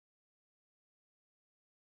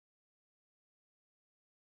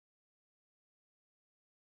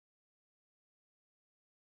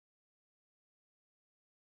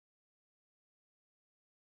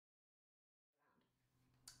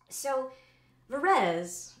So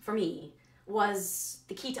Varèse, for me, was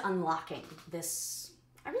the key to unlocking this.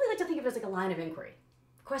 I really like to think of it as like a line of inquiry.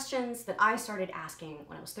 Questions that I started asking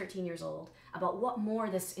when I was 13 years old about what more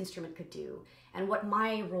this instrument could do and what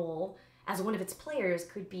my role as one of its players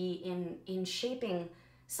could be in shaping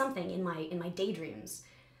something in my daydreams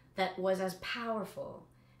that was as powerful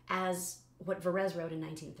as what Varèse wrote in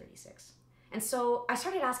 1936. And so I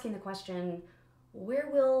started asking the question, where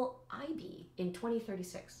will I be in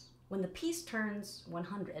 2036? When the piece turns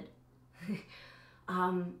 100,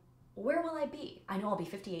 where will I be? I know I'll be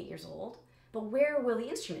 58 years old, but where will the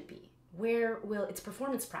instrument be? Where will its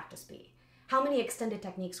performance practice be? How many extended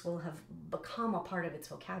techniques will have become a part of its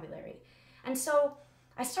vocabulary? And so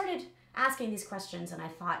I started asking these questions, and I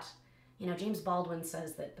thought, you know, James Baldwin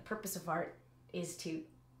says that the purpose of art is to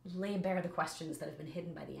lay bare the questions that have been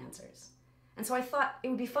hidden by the answers. And so I thought it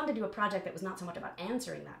would be fun to do a project that was not so much about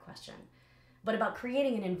answering that question, but about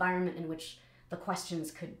creating an environment in which the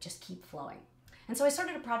questions could just keep flowing. And so I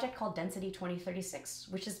started a project called Density 2036,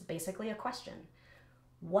 which is basically a question.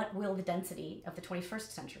 What will the density of the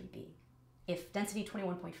 21st century be? If Density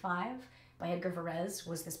 21.5 by Edgard Varèse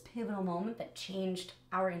was this pivotal moment that changed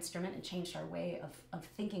our instrument and changed our way of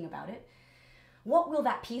thinking about it, what will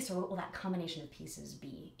that piece or what will that combination of pieces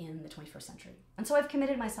be in the 21st century? And so I've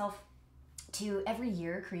committed myself to every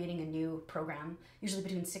year creating a new program, usually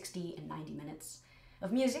between 60 and 90 minutes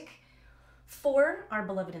of music for our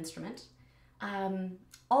beloved instrument,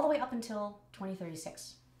 all the way up until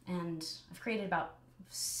 2036. And I've created about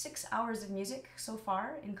 6 hours of music so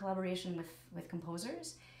far in collaboration with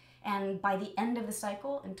composers. And by the end of the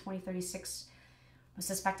cycle in 2036, I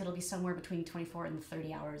suspect it'll be somewhere between 24 and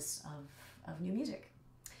 30 hours of new music.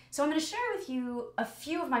 So I'm going to share with you a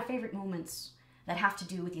few of my favorite moments that have to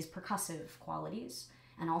do with these percussive qualities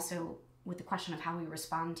and also with the question of how we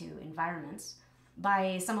respond to environments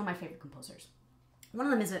by some of my favorite composers. One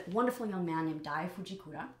of them is a wonderful young man named Dai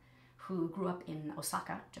Fujikura, who grew up in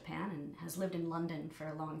Osaka, Japan, and has lived in London for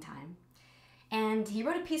a long time. And he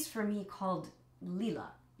wrote a piece for me called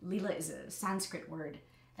Lila. Lila is a Sanskrit word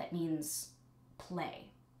that means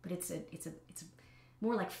play, but it's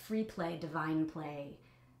more like free play, divine play,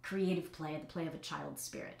 creative play, the play of a child's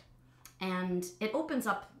spirit. And it opens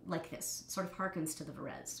up like this, sort of harkens to the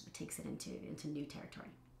Varèse, but takes it into new territory.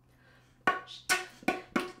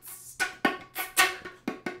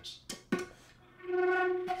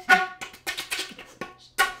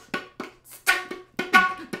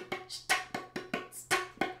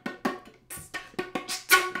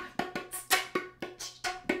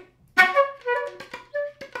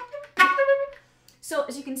 So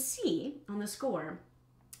as you can see on the score,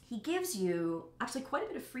 he gives you actually quite a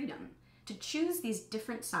bit of freedom to choose these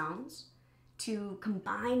different sounds, to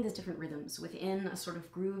combine these different rhythms within a sort of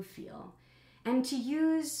groove feel, and to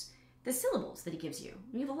use the syllables that he gives you.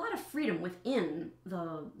 You have a lot of freedom within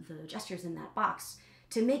the gestures in that box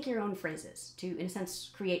to make your own phrases, to, in a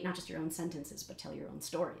sense, create not just your own sentences, but tell your own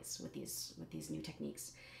stories with these new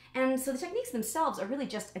techniques. And so the techniques themselves are really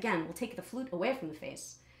just, again, we'll take the flute away from the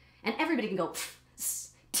face, and everybody can go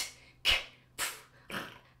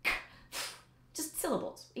just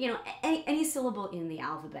syllables. You know, any syllable in the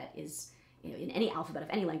alphabet is, you know, in any alphabet of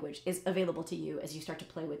any language is available to you as you start to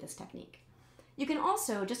play with this technique. You can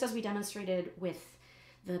also, just as we demonstrated with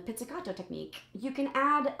the pizzicato technique, you can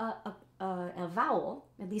add a vowel,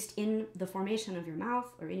 at least in the formation of your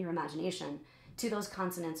mouth or in your imagination, to those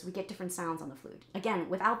consonants. We get different sounds on the flute. Again,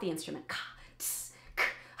 without the instrument.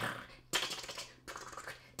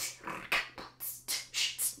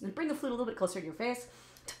 And bring the flute a little bit closer to your face.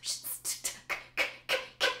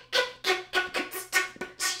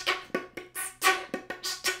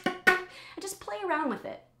 And just play around with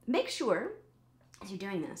it. Make sure, as you're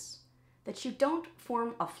doing this, that you don't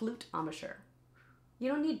form a flute embouchure. You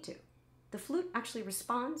don't need to. The flute actually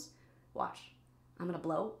responds. Watch. I'm going to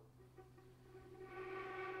blow.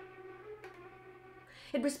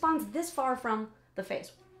 It responds this far from the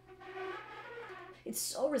face. It's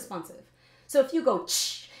so responsive. So if you go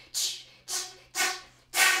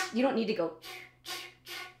you don't need to go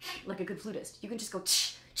like a good flutist. You can just go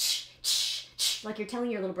like you're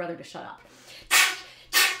telling your little brother to shut up.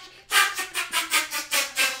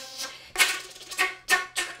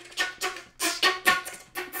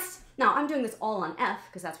 Now, I'm doing this all on F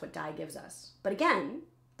because that's what Dai gives us. But again,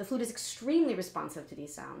 the flute is extremely responsive to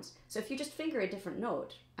these sounds. So if you just finger a different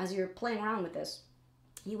note as you're playing around with this,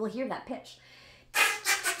 you will hear that pitch.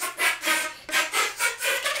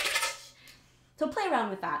 So play around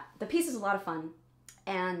with that. The piece is a lot of fun.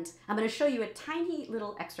 And I'm going to show you a tiny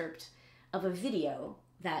little excerpt of a video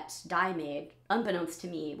that Dai made, unbeknownst to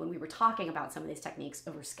me, when we were talking about some of these techniques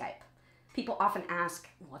over Skype. People often ask,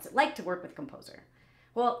 what's it like to work with a composer?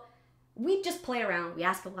 Well, we just play around, we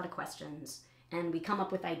ask a lot of questions, and we come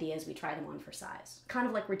up with ideas, we try them on for size. Kind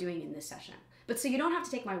of like we're doing in this session. But so you don't have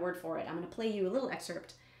to take my word for it. I'm going to play you a little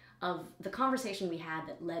excerpt of the conversation we had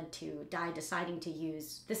that led to Dai deciding to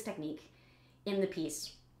use this technique in the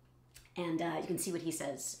piece. And you can see what he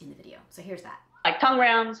says in the video. So here's that. Like tongue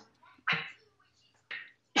rounds.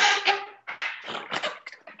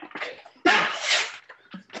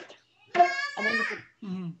 And then you can...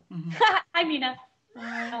 Hi, Mina.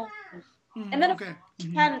 And then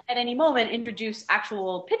you can, at any moment, introduce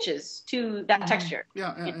actual pitches to that texture.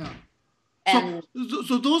 Yeah. And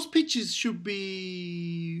so those pitches should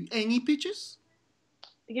be any pitches?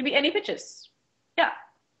 It can be any pitches. Yeah.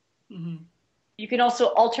 You can also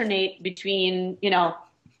alternate between, you know,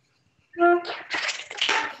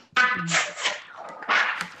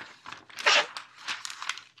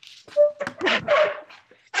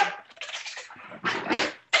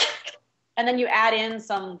 and then you add in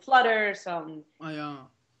some flutter, some,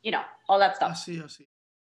 you know, all that stuff. I see.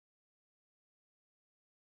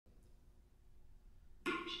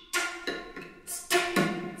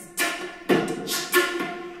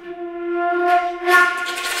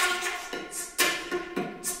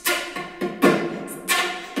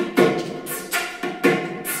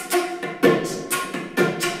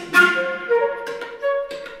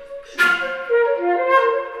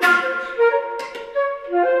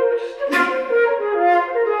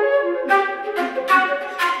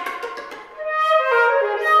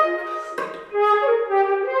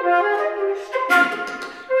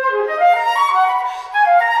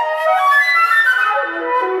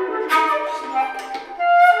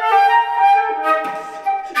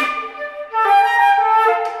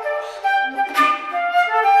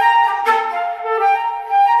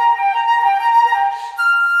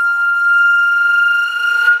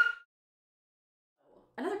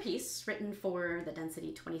 Written for the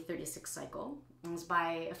Density 2036 cycle. It was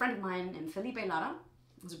by a friend of mine named Felipe Lara.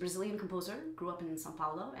 He was a Brazilian composer, grew up in Sao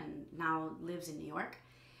Paulo, and now lives in New York.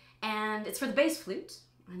 And it's for the bass flute.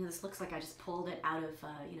 I know this looks like I just pulled it out of,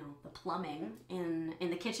 the plumbing in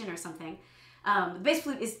the kitchen or something. The bass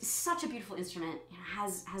flute is such a beautiful instrument. It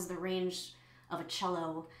has the range of a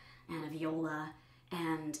cello and a viola,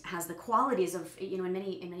 and has the qualities of, in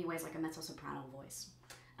many ways, like a mezzo-soprano voice.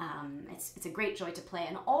 It's a great joy to play,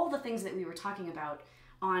 and all the things that we were talking about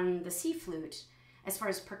on the C flute, as far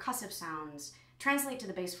as percussive sounds, translate to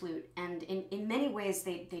the bass flute, and in many ways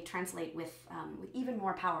they translate with even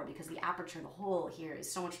more power, because the aperture, the hole here,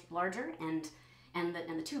 is so much larger, and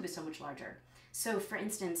the tube is so much larger. So, for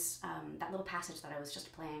instance, that little passage that I was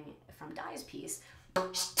just playing from Dai's piece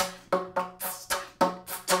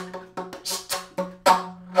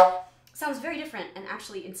sounds very different, and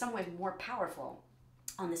actually in some ways more powerful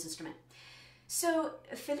on this instrument. So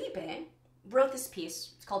Felipe wrote this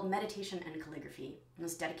piece. It's called Meditation and Calligraphy, and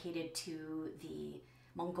was dedicated to the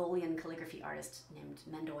Mongolian calligraphy artist named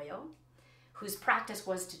Mendoyo, whose practice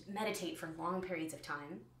was to meditate for long periods of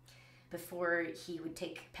time before he would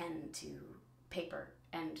take pen to paper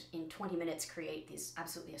and in 20 minutes create these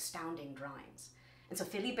absolutely astounding drawings. And so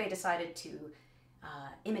Felipe decided to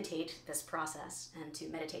imitate this process and to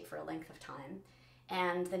meditate for a length of time,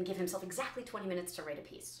 and then give himself exactly 20 minutes to write a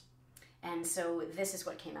piece. And so this is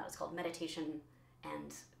what came out. It's called Meditation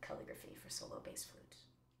and Calligraphy for solo bass flute.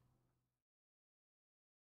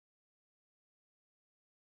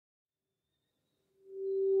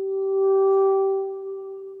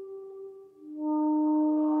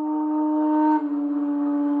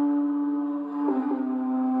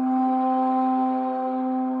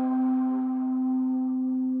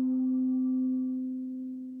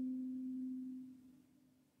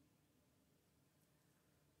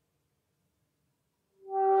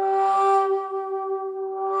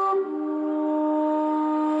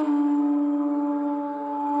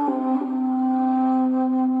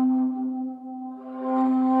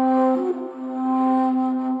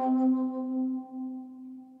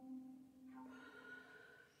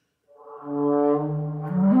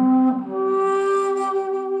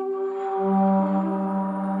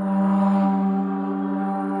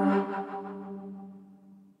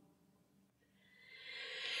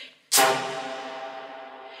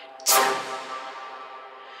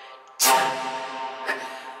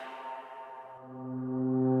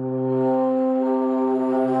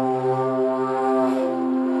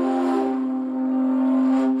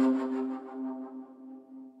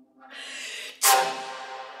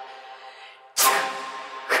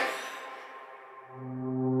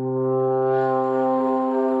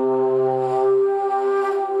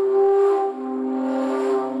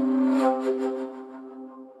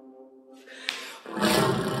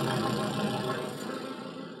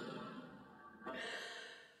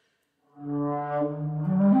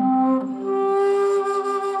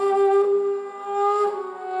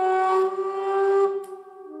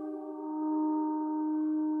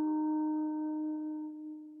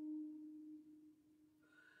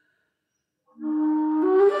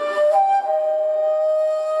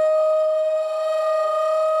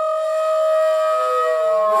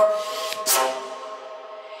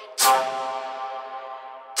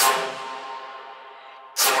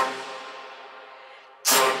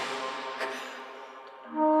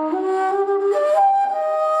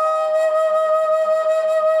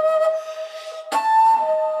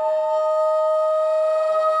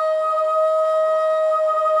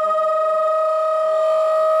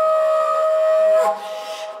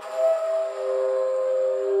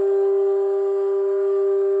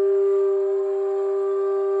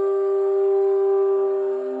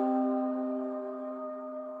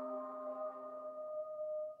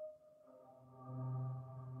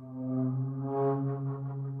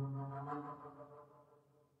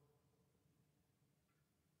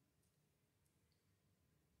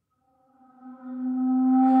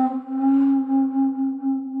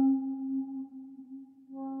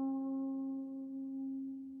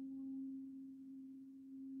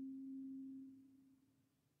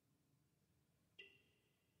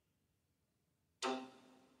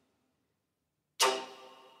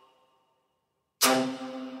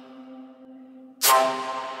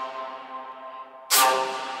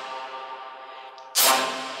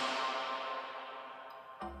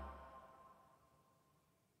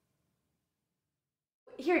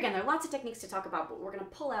 again, there are lots of techniques to talk about, but we're going to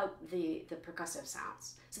pull out the percussive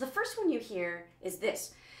sounds. So the first one you hear is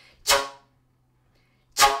this.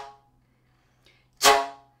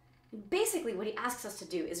 Basically, what he asks us to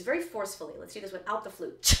do is very forcefully, let's do this without the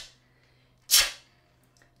flute.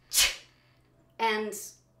 And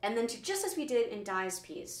then to, just as we did in Dai's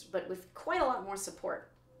piece, but with quite a lot more support,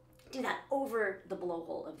 do that over the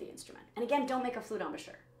blowhole of the instrument. And again, don't make a flute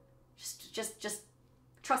embouchure. Just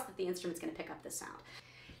trust that the instrument's going to pick up this sound.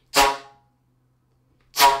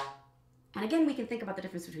 And again, we can think about the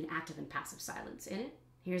difference between active and passive silence in it.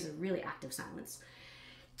 Here's a really active silence.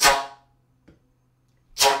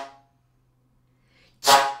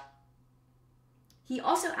 He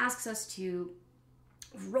also asks us to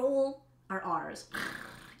roll our R's.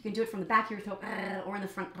 You can do it from the back of your throat or in the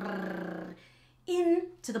front,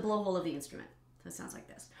 into the blowhole of the instrument. So it sounds like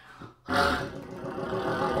this. I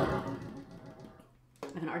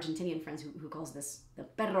have an Argentinian friend who calls this the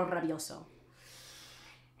perro rabioso.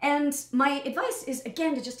 And my advice is,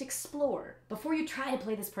 again, to just explore. Before you try to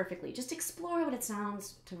play this perfectly, just explore what it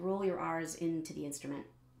sounds to roll your R's into the instrument.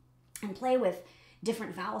 And play with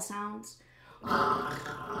different vowel sounds.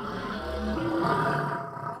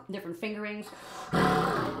 Different fingerings. You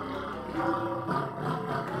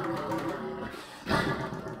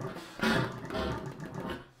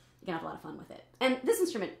can have a lot of fun with it. And this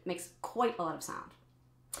instrument makes quite a lot of sound.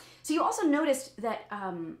 So you also noticed that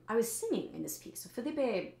I was singing in this piece. So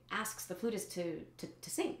Felipe asks the flutist to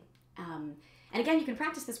sing. And again, you can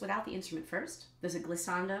practice this without the instrument first. There's a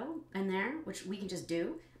glissando in there, which we can just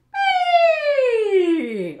do.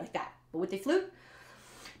 Like that. But with the flute.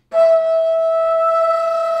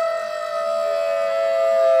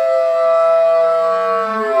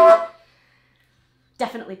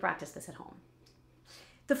 Definitely practice this at home.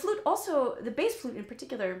 The flute also, the bass flute in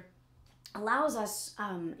particular, allows us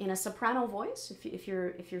in a soprano voice. If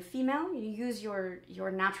you're female, you use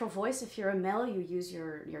your natural voice. If you're a male, you use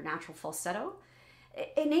your natural falsetto.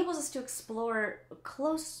 It enables us to explore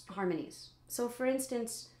close harmonies. So for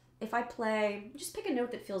instance, if I play, just pick a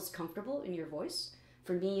note that feels comfortable in your voice.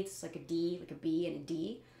 For me, it's like a D, like a B and a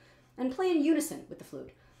D, and play in unison with the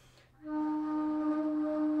flute.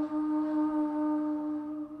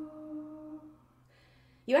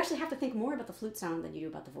 You actually have to think more about the flute sound than you do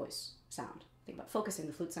about the voice sound. Think about focusing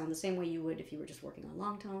the flute sound the same way you would if you were just working on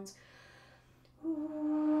long tones.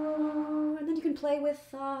 And then you can play with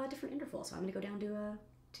different intervals. So I'm going to go down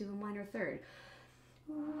to a minor third.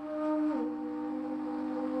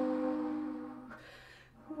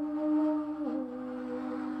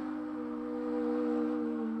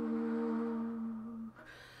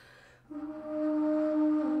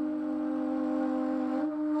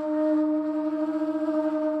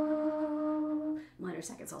 Minor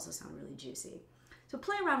seconds also sound really juicy. So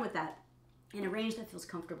play around with that in a range that feels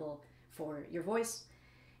comfortable for your voice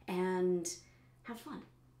and have fun.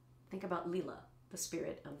 Think about Lila, the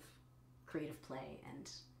spirit of creative play and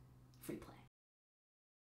free play.